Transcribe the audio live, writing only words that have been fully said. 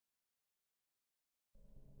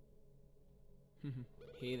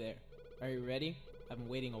Hey there. Are you ready? I've been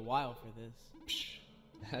waiting a while for this. Psh,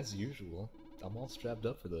 as usual. I'm all strapped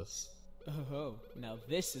up for this. Oh, now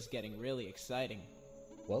this is getting really exciting.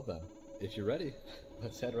 Well then, if you're ready,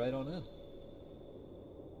 let's head right on in.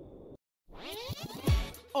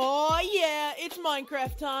 Oh yeah, it's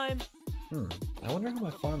Minecraft time! I wonder how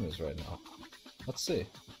my farm is right now. Let's see.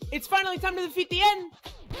 It's finally time to defeat the end!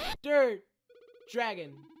 Dirt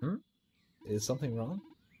Dragon. Is something wrong?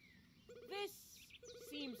 This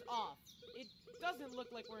seems off. It doesn't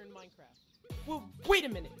look like we're in Minecraft. Well, wait a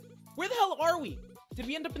minute. Where the hell are we? Did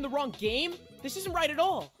we end up in the wrong game? This isn't right at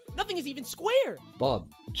all. Nothing is even square. Bob,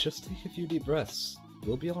 just take a few deep breaths.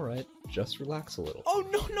 We'll be alright. Just relax a little. Oh,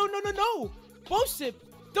 no. Bosip,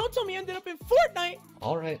 don't tell me I ended up in Fortnite.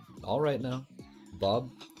 Alright now. Bob,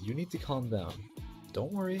 you need to calm down.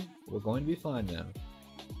 Don't worry, we're going to be fine, man.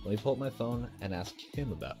 Let me pull up my phone and ask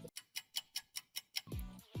him about it.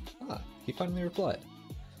 He finally replied.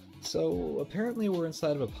 So, apparently we're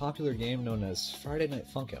inside of a popular game known as Friday Night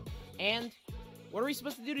Funkin. And? What are we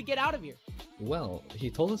supposed to do to get out of here? Well,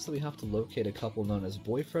 he told us that we have to locate a couple known as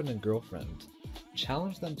boyfriend and girlfriend,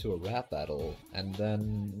 challenge them to a rap battle, and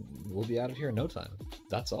then we'll be out of here in no time.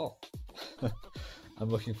 That's all. I'm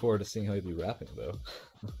looking forward to seeing how he'll be rapping, though.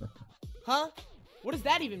 Huh? What does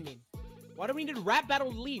that even mean? Why do we need a rap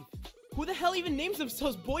battle to leave? Who the hell even names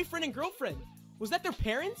themselves boyfriend and girlfriend? Was that their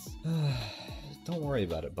parents? Don't worry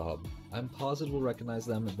about it, Bob. I'm positive we'll recognize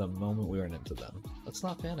them at the moment we run into them. Let's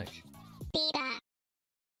not panic.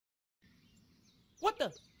 What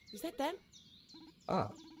the? Is that them?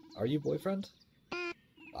 Are you boyfriend?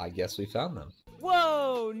 I guess we found them.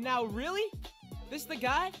 Whoa, now really? This the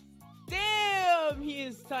guy? Damn, he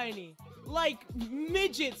is tiny. Like,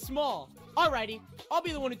 midget small. Alrighty, I'll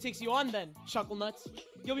be the one who takes you on then, Chuckle Nuts.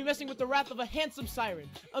 You'll be messing with the wrath of a handsome siren,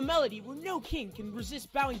 a melody where no king can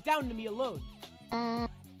resist bowing down to me alone.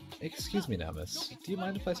 Excuse me now, miss. Do you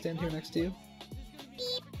mind if I stand here next to you?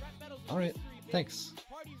 Alright, thanks.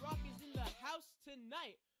 Party rock is in the house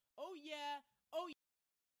tonight. Oh yeah, oh yeah.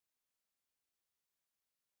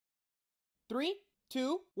 3,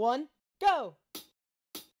 2, 1, go!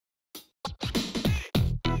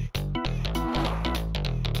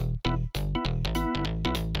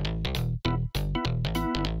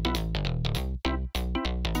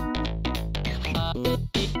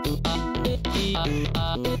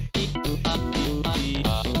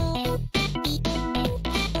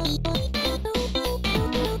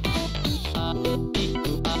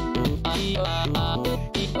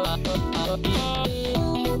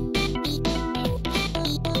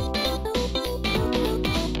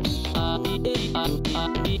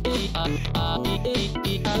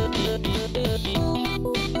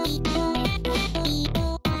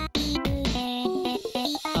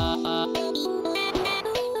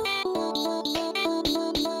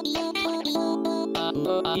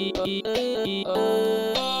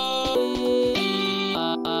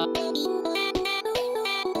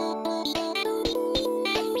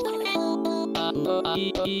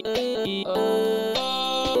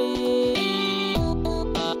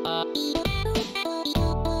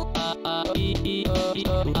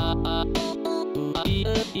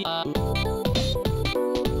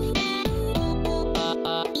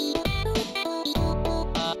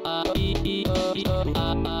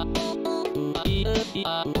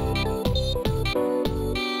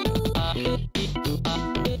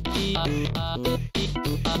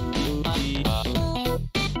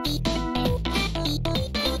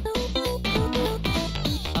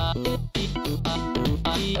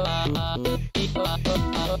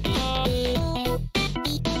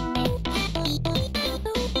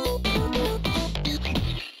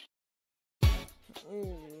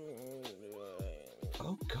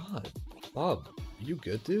 Oh god. Bob, you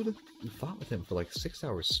good, dude? You fought with him for like 6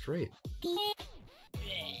 hours straight.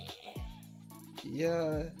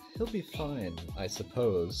 Yeah, he'll be fine, I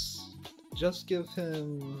suppose. Just give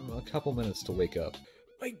him a couple minutes to wake up.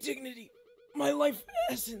 My dignity, my life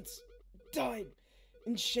essence, died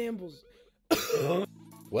in shambles.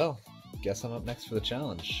 Well, guess I'm up next for the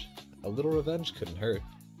challenge. A little revenge couldn't hurt.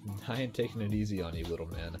 I ain't taking it easy on you, little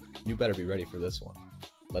man. You better be ready for this one.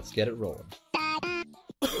 Let's get it rolling.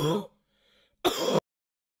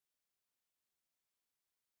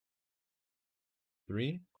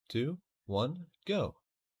 3, 2, 1, go.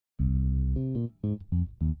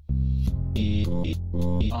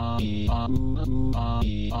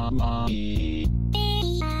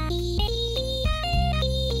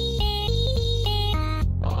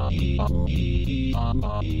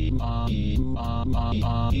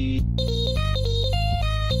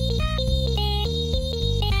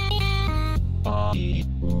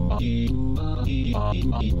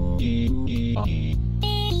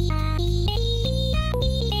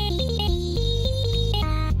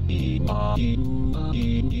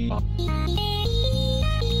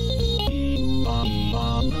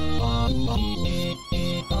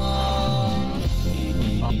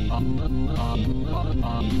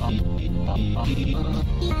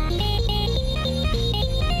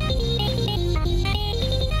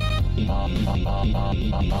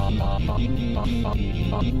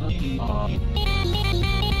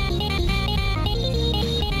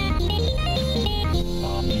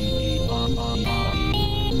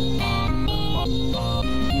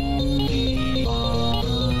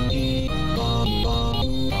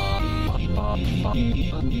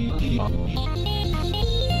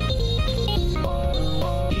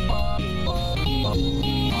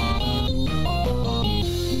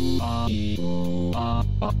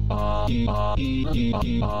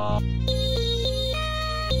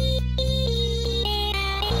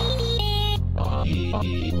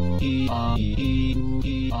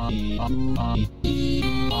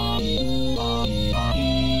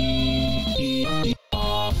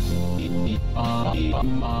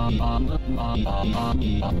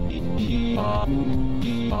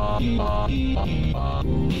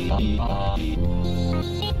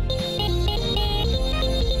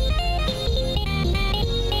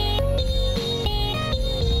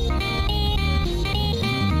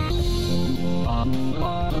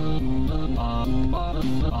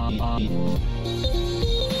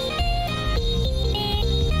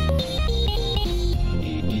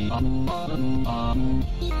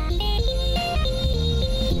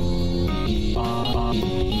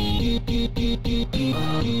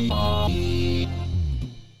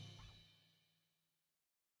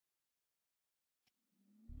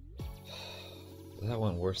 That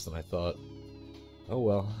went worse than I thought. Oh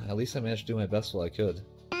well, at least I managed to do my best while I could.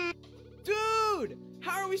 Dude!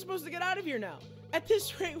 How are we supposed to get out of here now? At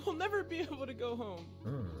this rate, we'll never be able to go home.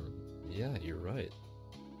 Yeah, you're right.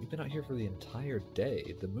 We've been out here for the entire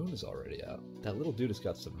day. The moon is already out. That little dude has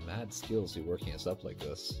got some mad skills to working us up like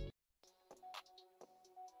this.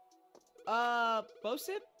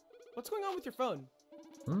 Bosip? What's going on with your phone?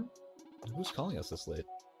 Who's calling us this late?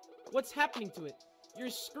 What's happening to it? Your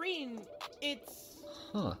screen, it's...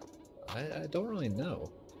 Huh. I don't really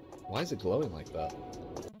know. Why is it glowing like that?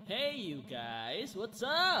 Hey you guys, what's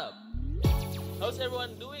up? How's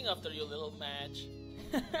everyone doing after your little match?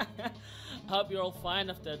 Hope you're all fine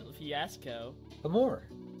after the fiasco. Amor,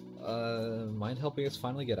 mind helping us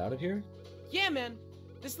finally get out of here? Yeah, man.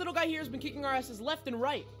 This little guy here has been kicking our asses left and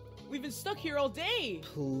right. We've been stuck here all day.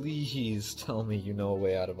 Please tell me you know a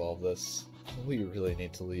way out of all this. We really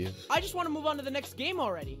need to leave. I just want to move on to the next game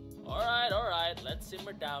already. Alright, let's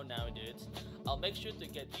simmer down now, dudes. I'll make sure to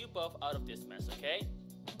get you both out of this mess, okay?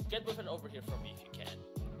 Get moving over here for me if you can.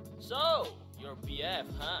 So, you're BF,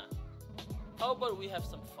 huh? How about we have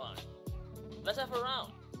some fun? Let's have a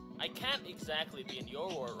round. I can't exactly be in your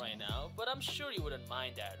world right now, but I'm sure you wouldn't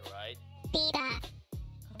mind that, right?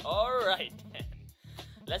 Alright then.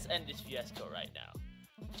 Let's end this fiasco right now.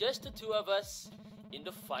 Just the two of us in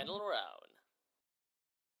the final round.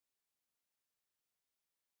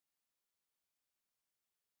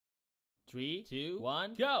 3, 2,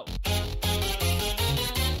 1, go!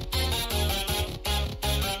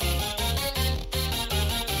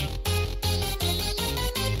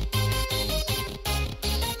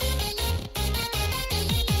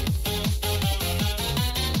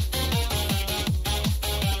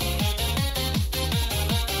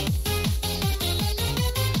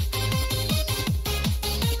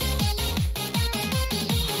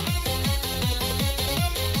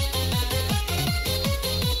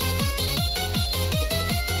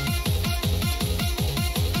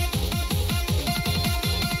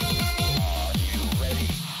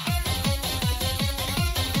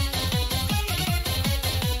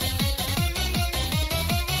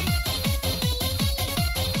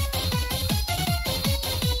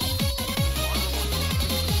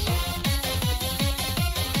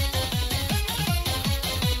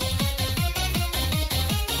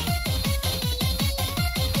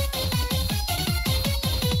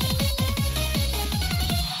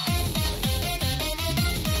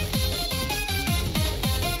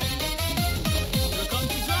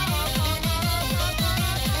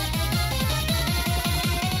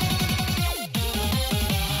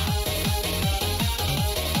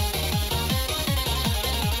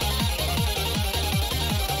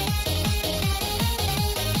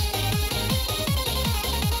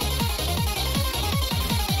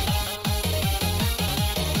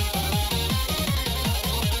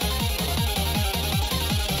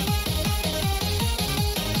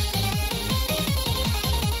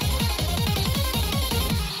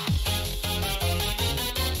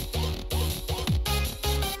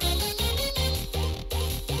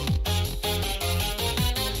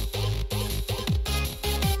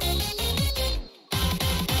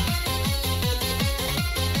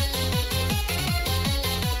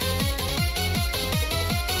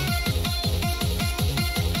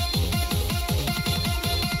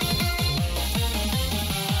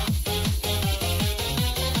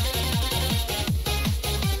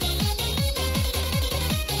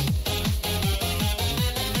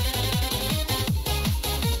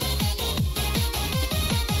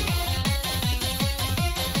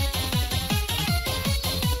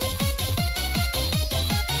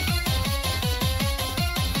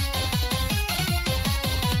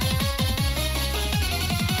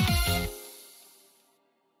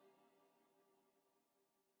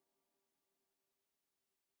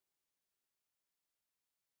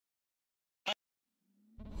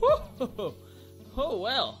 Oh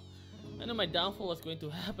well. I knew my downfall was going to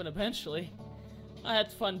happen eventually. I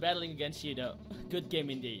had fun battling against you though. Good game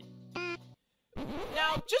indeed.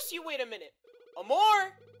 Now, just you wait a minute.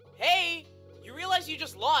 Amor! Hey! You realize you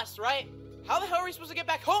just lost, right? How the hell are we supposed to get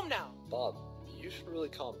back home now? Bob, you should really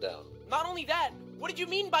calm down. Not only that, what did you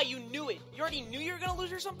mean by you knew it? You already knew you were gonna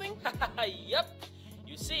lose or something? Yep.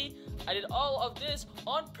 You see, I did all of this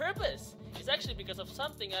on purpose. It's actually because of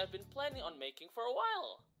something I've been planning on making for a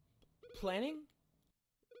while. Planning?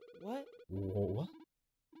 What? What?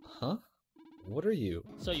 Huh? What are you?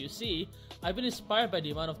 So you see, I've been inspired by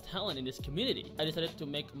the amount of talent in this community. I decided to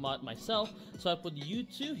make a mod myself, so I put you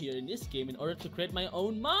two here in this game in order to create my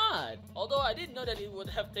own mod. Although I didn't know that it would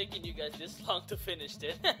have taken you guys this long to finish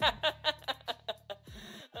it.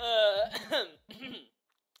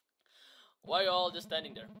 Why are you all just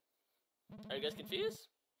standing there? Are you guys confused?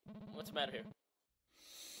 What's the matter here?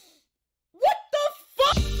 What the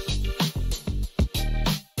fuck?